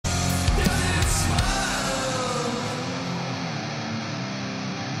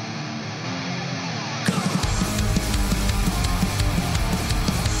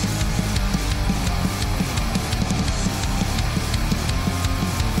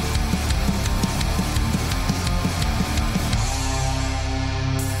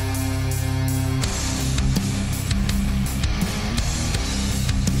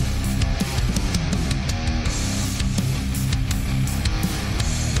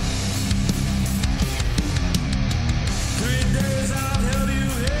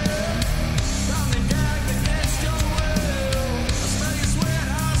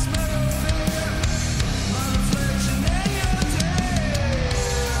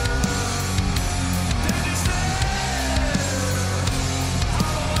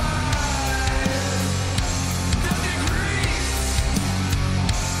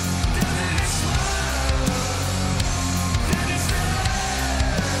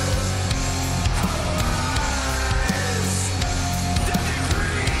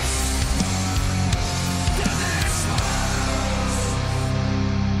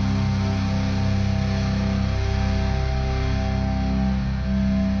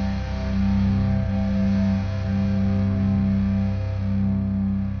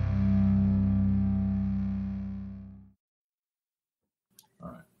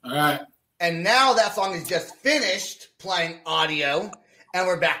All right. And now that song is just finished playing audio, and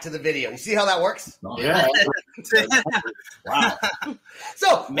we're back to the video. You see how that works? Yeah. Wow.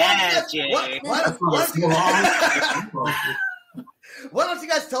 So, Magic. Why don't you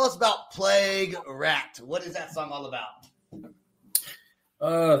guys tell us about Plague Rat? What is that song all about?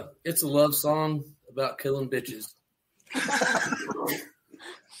 It's a love song about killing bitches.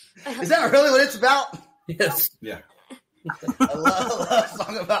 Is that really what it's about? Yes. Yeah. I love a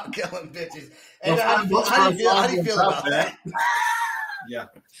song about killing bitches. And how do you feel about that? Yeah.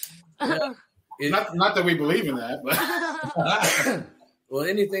 Not that we believe in that, but Well,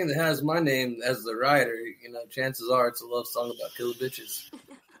 anything that has my name as the writer, chances are it's a love song about killing bitches.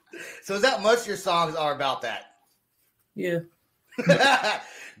 So is that much your songs are about that? Yeah.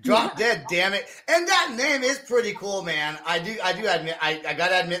 Drop Dead Dammit. And that name is pretty cool, man. I do admit, I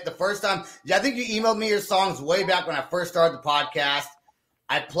gotta admit, the first time, I think you emailed me your songs way back when I first started the podcast.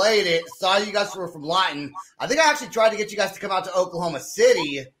 I played it, saw you guys were from Lawton. I think I actually tried to get you guys to come out to Oklahoma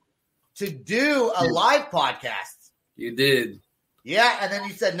City to do a live podcast. You did. Yeah, and then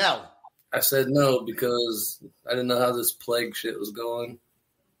you said no. I said no because I didn't know how this plague shit was going.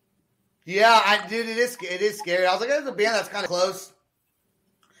 Yeah, it is scary. I was like, there's a band that's kind of close.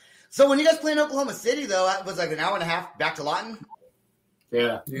 So when you guys play in Oklahoma City, though, that was like an hour and a half back to Lawton?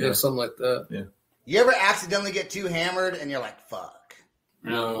 Yeah, something like that. Yeah. You ever accidentally get too hammered and you're like, fuck?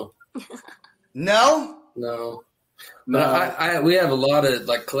 No. No? No. But we have a lot of,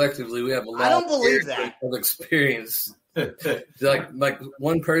 collectively, we have a lot I don't believe that. of experience. like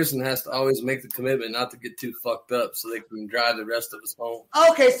one person has to always make the commitment not to get too fucked up so they can drive the rest of us home.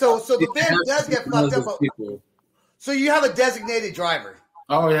 Okay, so the band does get fucked up. So you have a designated driver.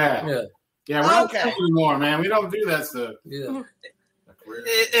 Oh yeah. We don't do that anymore, man. We don't do that stuff. Yeah.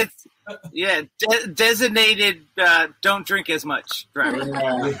 It's designated. Don't drink as much driver.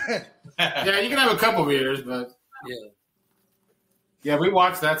 Yeah, you can have a couple beers, but yeah, we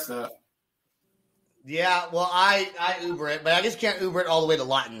watch that stuff. Yeah, well, I Uber it, but I guess you can't Uber it all the way to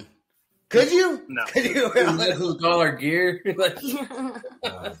Lawton. Could you? No. Could you? With all our gear.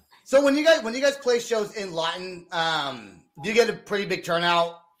 So when you guys play shows in Lawton, do you get a pretty big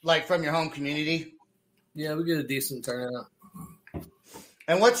turnout, from your home community? Yeah, we get a decent turnout.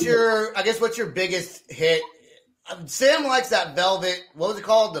 And what's your biggest hit? Sam likes that Velvet. What was it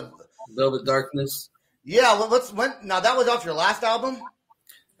called? The Velvet Darkness. Yeah. Now that was off your last album.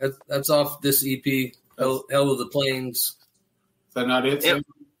 That's off this EP, Hell of the Plains. Is that not it?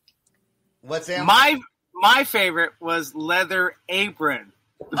 What's Sam? My favorite was Leather Apron.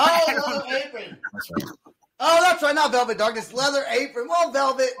 Oh, Leather Apron. That's right. Oh, that's right. Not Velvet Darkness. Leather Apron. Well,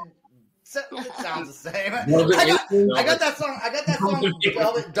 Velvet. It sounds the same. I got that song.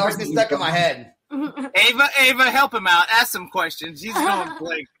 Velvet Darkness stuck in my head. Ava, help him out. Ask some questions. He's going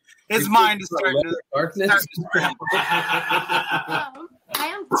blank. His mind is starting to scramble. I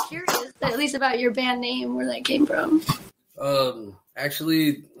am curious, at least about your band name, where that came from.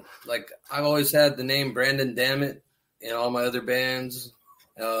 Actually, I've always had the name Brandon Dammit in all my other bands.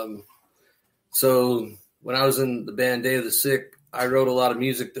 So when I was in the band Day of the Sick, I wrote a lot of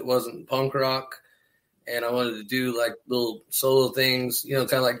music that wasn't punk rock, and I wanted to do little solo things,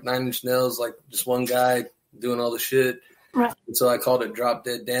 kind of like Nine Inch Nails, just one guy doing all the shit. Right. And so I called it Drop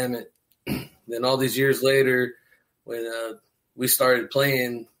Dead Dammit. Then all these years later, when we started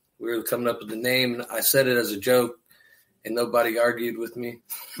playing, we were coming up with the name, and I said it as a joke, and nobody argued with me.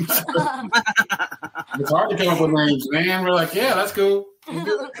 It's hard to come up with names, man. We're like, yeah, that's cool.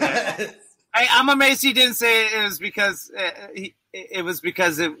 I'm amazed he didn't say it was because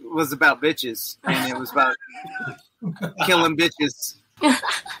it was about bitches, and it was about killing bitches.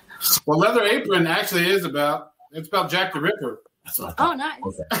 Well, Leather Apron actually is about Jack the Ripper. Oh, nice.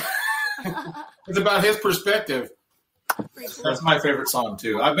 It's about his perspective. That's my favorite song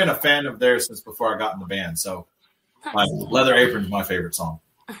too. I've been a fan of theirs since before I got in the band. So, Leather Apron's my favorite song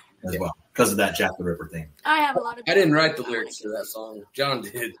as well because of that Jack the Ripper thing. I have a lot of. I didn't write the lyrics to that song. John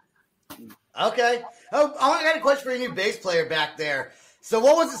did. Okay. Oh, I got a question for your new bass player back there. So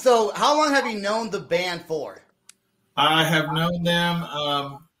what was it? So how long have you known the band for? I have known them.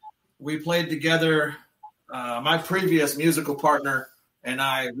 We played together. My previous musical partner and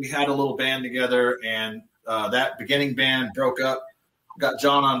we had a little band together, and that beginning band broke up. Got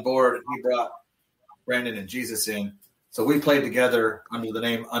John on board, and he brought Brandon and Jesus in. So we played together under the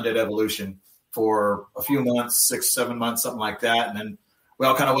name Undead Evolution for a few months, 6-7 months, something like that. And then we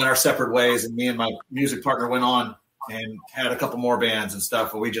all kind of went our separate ways, and me and my music partner went on and had a couple more bands and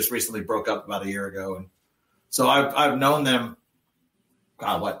stuff. And we just recently broke up about a year ago. And so I've known them,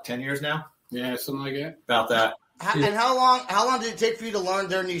 10 years now? Yeah, something like that. About that. And how long did it take for you to learn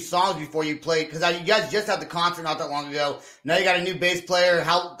their new songs before you played? Because you guys just had the concert not that long ago. Now you got a new bass player.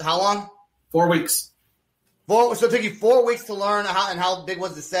 How long? 4 weeks. So it took you 4 weeks to learn. How big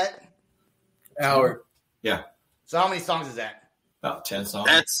was the set? Hour. Yeah. So how many songs is that? About 10 songs.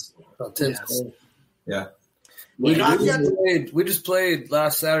 That's About 10 Yes. songs. Yeah. We just played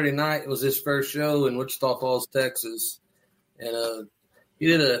last Saturday night. It was his first show in Wichita Falls, Texas, and he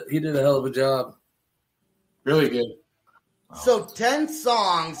did a hell of a job. Really good. So 10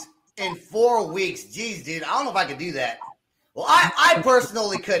 songs in 4 weeks. Jeez, dude, I don't know if I could do that. Well, I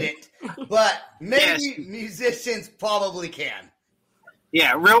personally couldn't, but maybe musicians probably can.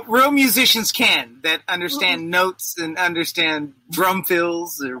 Yeah, real musicians can that understand notes and understand drum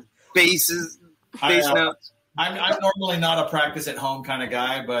fills or bass notes. I'm normally not a practice at home kind of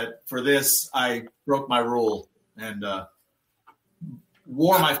guy, but for this, I broke my rule and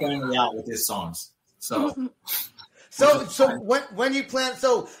wore my family out with his songs. So when you plan,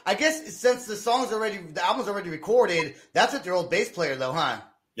 so I guess since the album's already recorded, that's with your old bass player though, huh?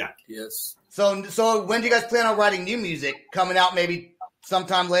 Yeah. Yes. So when do you guys plan on writing new music coming out maybe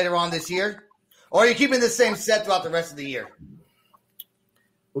sometime later on this year? Or are you keeping the same set throughout the rest of the year?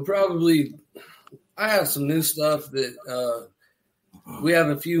 We'll probably, I have some new stuff that we have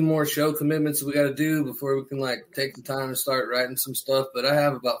a few more show commitments that we got to do before we can like take the time to start writing some stuff. But I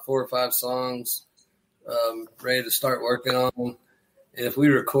have about 4 or 5 songs ready to start working on. And if we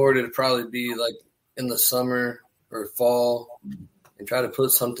record, it'd probably be like in the summer or fall and try to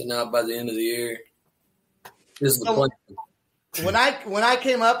put something out by the end of the year. This is the plan. When I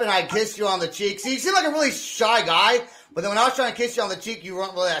came up and I kissed you on the cheek, see, you seem like a really shy guy, but then when I was trying to kiss you on the cheek, you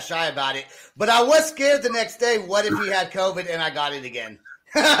weren't really that shy about it. But I was scared the next day, what if he had COVID and I got it again?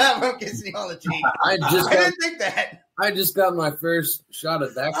 From kissing you on the cheek. I didn't think that. I just got my first shot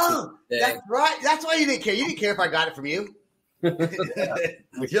of vaccine. Oh, that's right. That's why you didn't care. You didn't care if I got it from you.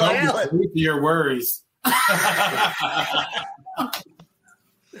 Your worries.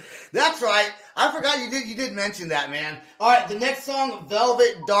 That's right. I forgot you did mention that, man. All right, the next song,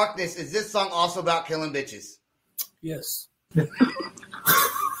 Velvet Darkness, is this song also about killing bitches? Yes.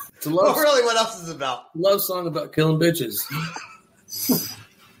 It's a love really, what else is it about? Love song about killing bitches.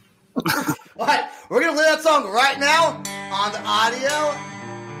 All right, we're going to play that song right now on the audio.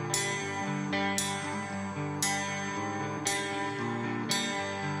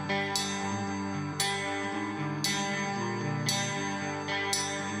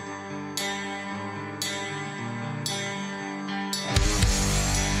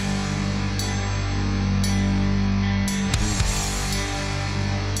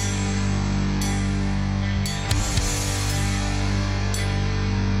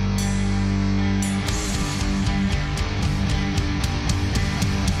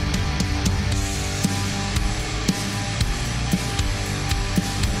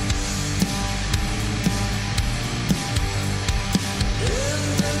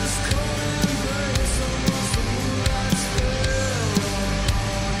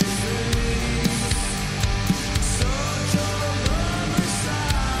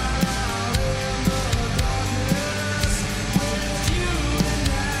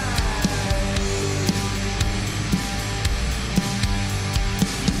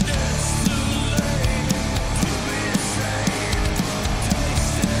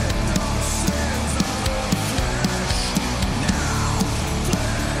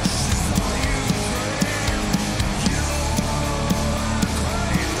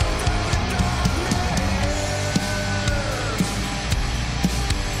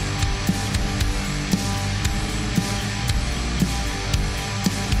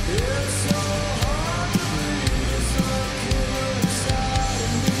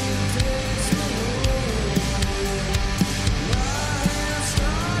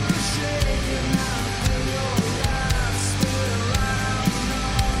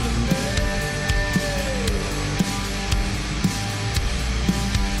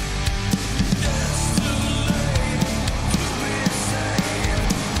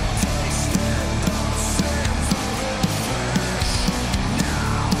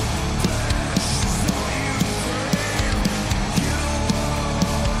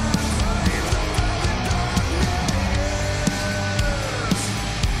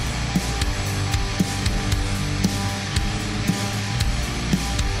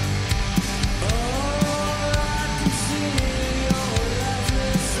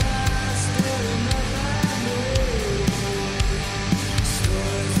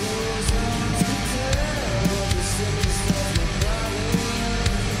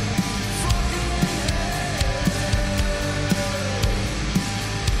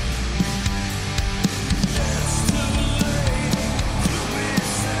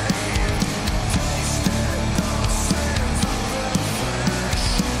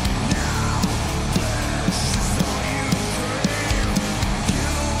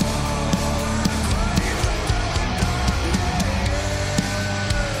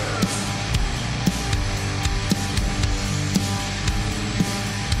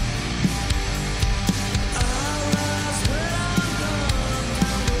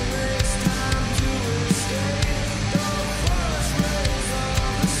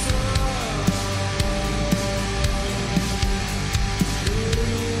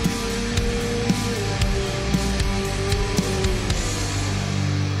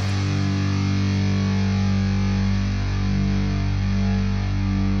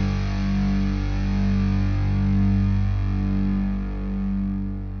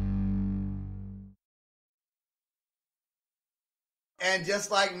 And just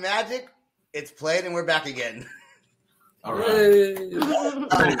like magic, it's played and we're back again. All right.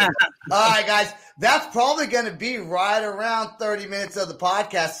 All right, guys. That's probably going to be right around 30 minutes of the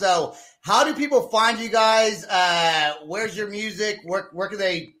podcast. So how do people find you guys? Where's your music? Where can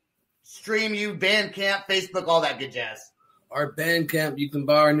they stream you? Bandcamp, Facebook, all that good jazz. Our Bandcamp, you can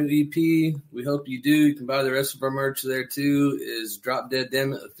buy our new EP. We hope you do. You can buy the rest of our merch there too. Is Drop Dead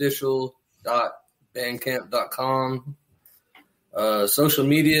Dammit official.bandcamp.com. Social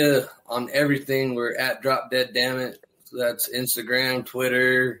media on everything. We're at Drop Dead Dammit. So that's Instagram,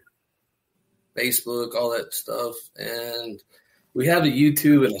 Twitter, Facebook, all that stuff. And we have a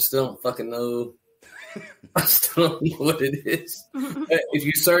YouTube, and I still don't fucking know. I still don't know what it is. If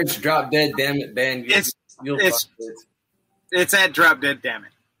you search Drop Dead Dammit band, you'll find it. It's at Drop Dead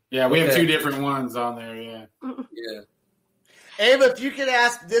Dammit. Yeah, we have two different ones on there, yeah. Yeah. Ava, if you could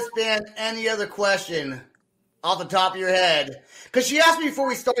ask this band any other question off the top of your head, because she asked me before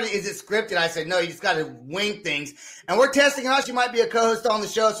we started, is it scripted? I said, no, you just got to wing things. And we're testing out. She might be a co-host on the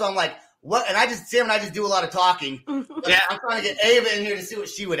show, so I'm like, what? And I just do a lot of talking. Yeah. I'm trying to get Ava in here to see what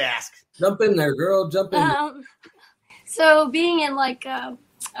she would ask. Jump in there, girl. Jump in. So being in like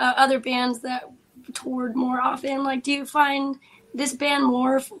other bands that toured more often, like do you find this band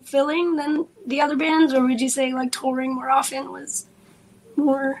more fulfilling than the other bands, or would you say like touring more often was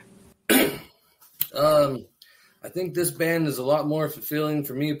more? I think this band is a lot more fulfilling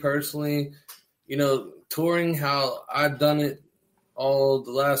for me personally. You know, touring how I've done it all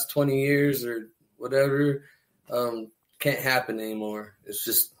the last 20 years or whatever, can't happen anymore.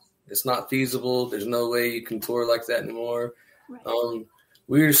 It's not feasible. There's no way you can tour like that anymore. Right.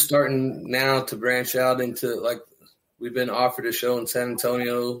 We're starting now to branch out into, like, we've been offered a show in San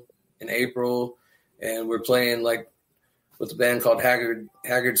Antonio in April, and we're playing like with a band called Haggard's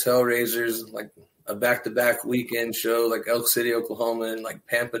Hellraisers, like a back-to-back weekend show, like Elk City, Oklahoma, and like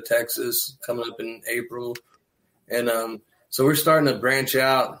Pampa, Texas, coming up in April. And so we're starting to branch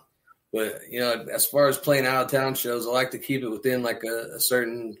out. But, you know, as far as playing out-of-town shows, I like to keep it within like a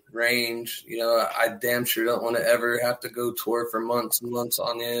certain range. You know, I damn sure don't want to ever have to go tour for months and months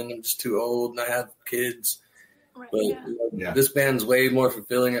on end. I'm just too old and I have kids. Right, but you know, this band's way more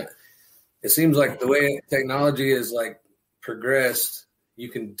fulfilling. It seems like the way technology is like progressed, you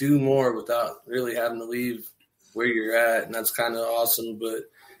can do more without really having to leave where you're at, and that's kind of awesome. But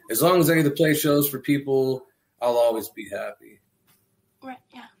as long as I get to play shows for people, I'll always be happy. Right,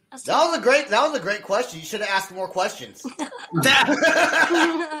 yeah. That was a great question. You should have asked more questions.